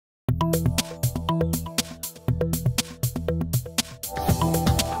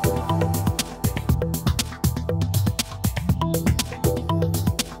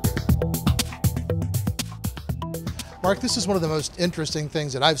Mark, this is one of the most interesting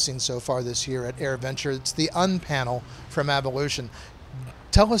things that I've seen so far this year at AirVenture. It's the Unpanel from Avilution.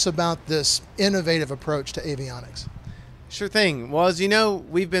 Tell us about this innovative approach to avionics. Sure thing. Well, as you know,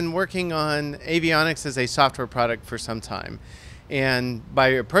 we've been working on avionics as a software product for some time. And by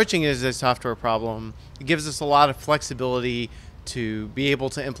approaching it as a software problem, it gives us a lot of flexibility to be able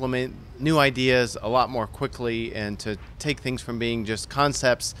to implement new ideas a lot more quickly and to take things from being just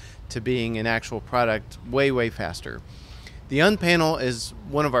concepts to being an actual product way, way faster. The Unpanel is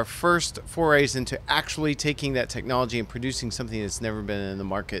one of our first forays into actually taking that technology and producing something that's never been in the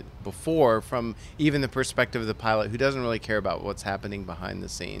market before from even the perspective of the pilot who doesn't really care about what's happening behind the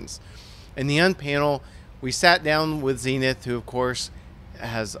scenes. In the Unpanel, we sat down with Zenith, who of course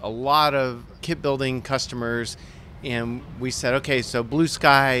has a lot of kit building customers, and we said, okay, so blue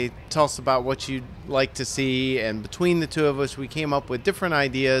sky, tell us about what you'd like to see. And between the two of us, we came up with different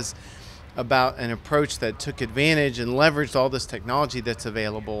ideas about an approach that took advantage and leveraged all this technology that's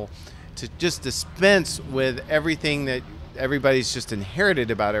available to just dispense with everything that everybody's just inherited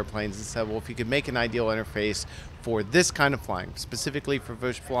about airplanes and said, well, if you could make an ideal interface for this kind of flying, specifically for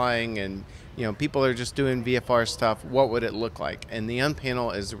bush flying and people are just doing VFR stuff, what would it look like? And the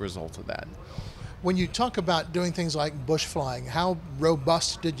Unpanel is the result of that. When you talk about doing things like bush flying, how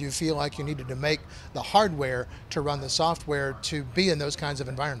robust did you feel like you needed to make the hardware to run the software to be in those kinds of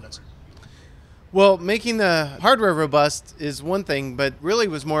environments? Well, making the hardware robust is one thing, but really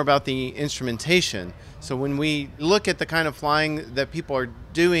was more about the instrumentation. So when we look at the kind of flying that people are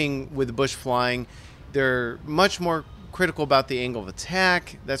doing with bush flying, they're much more critical about the angle of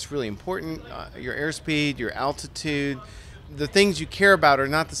attack. That's really important. Your airspeed, your altitude. The things you care about are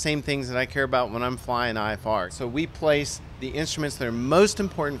not the same things that I care about when I'm flying IFR. So we place the instruments that are most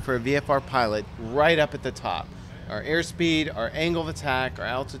important for a VFR pilot right up at the top. Our airspeed, our angle of attack, our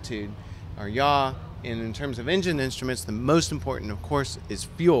altitude, our yaw, and in terms of engine instruments, the most important, of course, is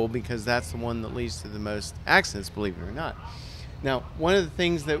fuel, because that's the one that leads to the most accidents, believe it or not. Now, one of the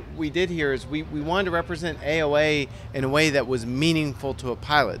things that we did here is we wanted to represent AOA in a way that was meaningful to a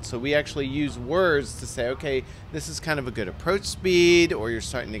pilot. So we actually use words to say, okay, this is kind of a good approach speed, or you're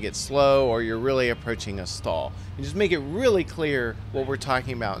starting to get slow, or you're really approaching a stall. And just make it really clear what we're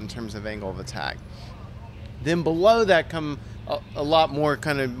talking about in terms of angle of attack. Then below that come a lot more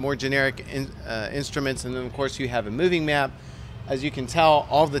kind of more generic instruments, and then of course you have a moving map. As you can tell,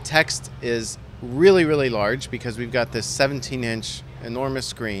 all the text is really, really large because we've got this 17-inch enormous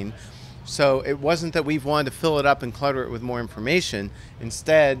screen. So it wasn't that we've wanted to fill it up and clutter it with more information.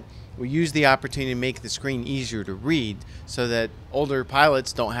 Instead, we use the opportunity to make the screen easier to read so that older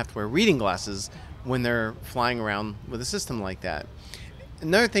pilots don't have to wear reading glasses when they're flying around with a system like that.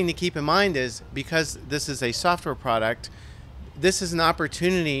 Another thing to keep in mind is, because this is a software product, this is an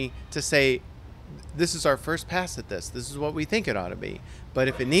opportunity to say, this is our first pass at this. This is what we think it ought to be. But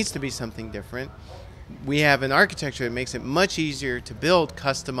if it needs to be something different, we have an architecture that makes it much easier to build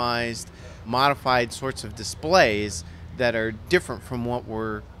customized, modified sorts of displays that are different from what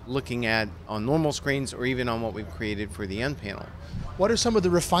we're looking at on normal screens or even on what we've created for the Unpanel. What are some of the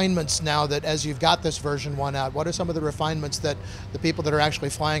refinements now that, as you've got this version 1 out, what are some of the refinements that the people that are actually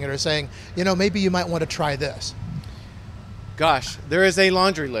flying it are saying, maybe you might want to try this? Gosh, there is a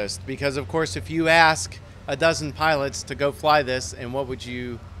laundry list, because of course if you ask a dozen pilots to go fly this and what would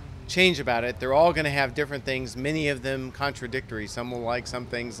you change about it, they're all going to have different things, many of them contradictory. Some will like some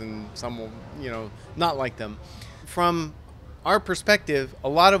things and some will, not like them. From our perspective, a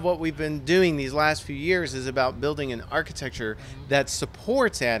lot of what we've been doing these last few years is about building an architecture that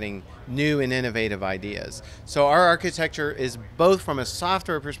supports adding new and innovative ideas. So our architecture is both from a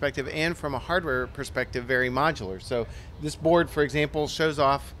software perspective and from a hardware perspective very modular. So this board, for example, shows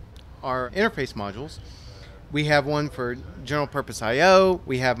off our interface modules. We have one for general purpose I/O.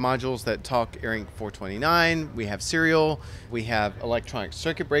 We have modules that talk AirInc 429. We have serial. We have electronic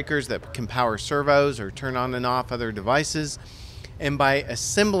circuit breakers that can power servos or turn on and off other devices. And by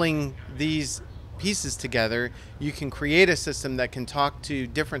assembling these pieces together, you can create a system that can talk to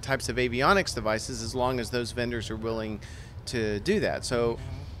different types of avionics devices as long as those vendors are willing to do that. So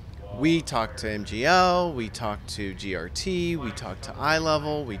we talk to MGL, we talk to GRT, we talk to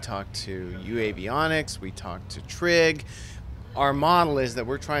iLevel, we talk to Avionics, we talk to Trig. Our model is that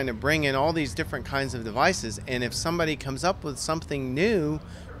we're trying to bring in all these different kinds of devices, and if somebody comes up with something new,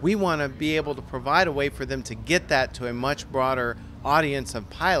 we want to be able to provide a way for them to get that to a much broader audience of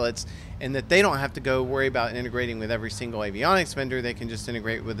pilots, and that they don't have to go worry about integrating with every single avionics vendor. They can just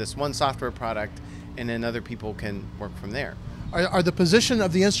integrate with this one software product, and then other people can work from there. Are the position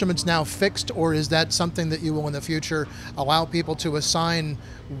of the instruments now fixed, or is that something that you will in the future allow people to assign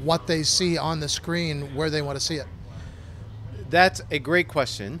what they see on the screen where they want to see it? That's a great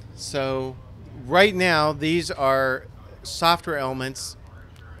question. So right now, these are software elements.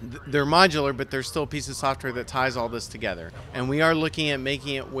 They're modular, but they're still a piece of software that ties all this together. And we are looking at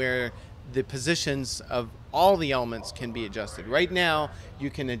making it where the positions of all the elements can be adjusted. Right now, you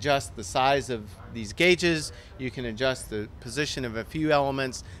can adjust the size of these gauges, you can adjust the position of a few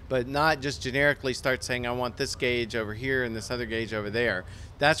elements, but not just generically start saying, I want this gauge over here and this other gauge over there.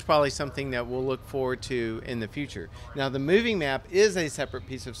 That's probably something that we'll look forward to in the future. Now, the moving map is a separate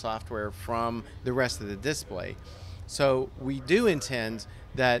piece of software from the rest of the display. So we do intend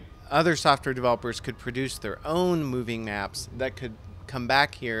that other software developers could produce their own moving maps that could come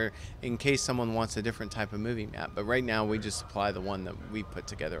back here in case someone wants a different type of moving map. But right now we just supply the one that we put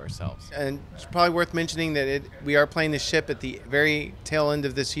together ourselves. And it's probably worth mentioning that we are planning to ship at the very tail end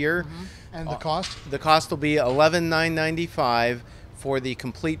of this year. And the cost? The cost will be $11,995 for the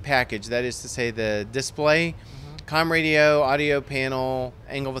complete package. That is to say the display, comm radio, audio panel,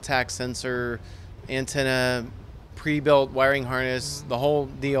 angle of attack sensor, antenna, pre-built wiring harness, the whole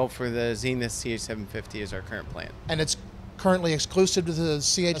deal for the Zenith CH-750 is our current plan. And it's currently exclusive to the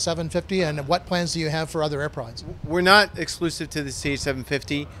CH-750, and what plans do you have for other airplanes? We're not exclusive to the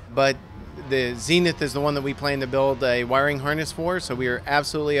CH-750, but the Zenith is the one that we plan to build a wiring harness for, so we are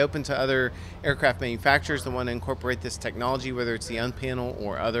absolutely open to other aircraft manufacturers that want to incorporate this technology, whether it's the Unpanel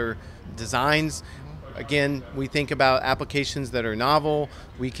or other designs. Again, we think about applications that are novel.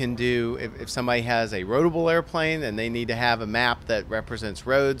 We can do, if somebody has a roadable airplane and they need to have a map that represents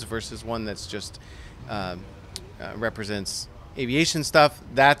roads versus one that's just represents aviation stuff,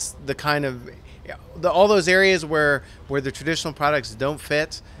 that's the kind of, all those areas where the traditional products don't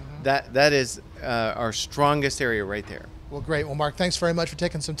fit, that is our strongest area right there. Well, great. Well, Mark, thanks very much for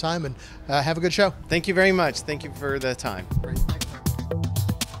taking some time, and have a good show. Thank you very much. Thank you for the time. Great. Thanks.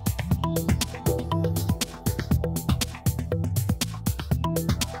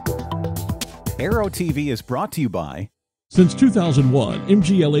 Aero-TV is brought to you by... Since 2001,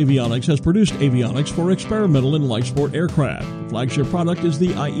 MGL Avionics has produced avionics for experimental and light sport aircraft. The flagship product is the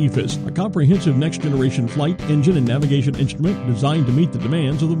IEFIS, a comprehensive next-generation flight, engine, and navigation instrument designed to meet the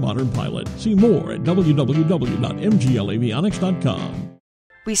demands of the modern pilot. See more at www.mglavionics.com.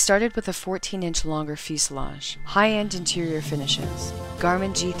 We started with a 14-inch longer fuselage, high-end interior finishes,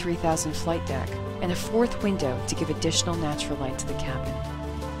 Garmin G3000 flight deck, and a fourth window to give additional natural light to the cabin.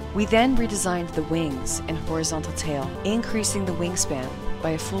 We then redesigned the wings and horizontal tail, increasing the wingspan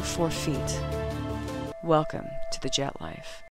by a full 4 feet. Welcome to the jet life.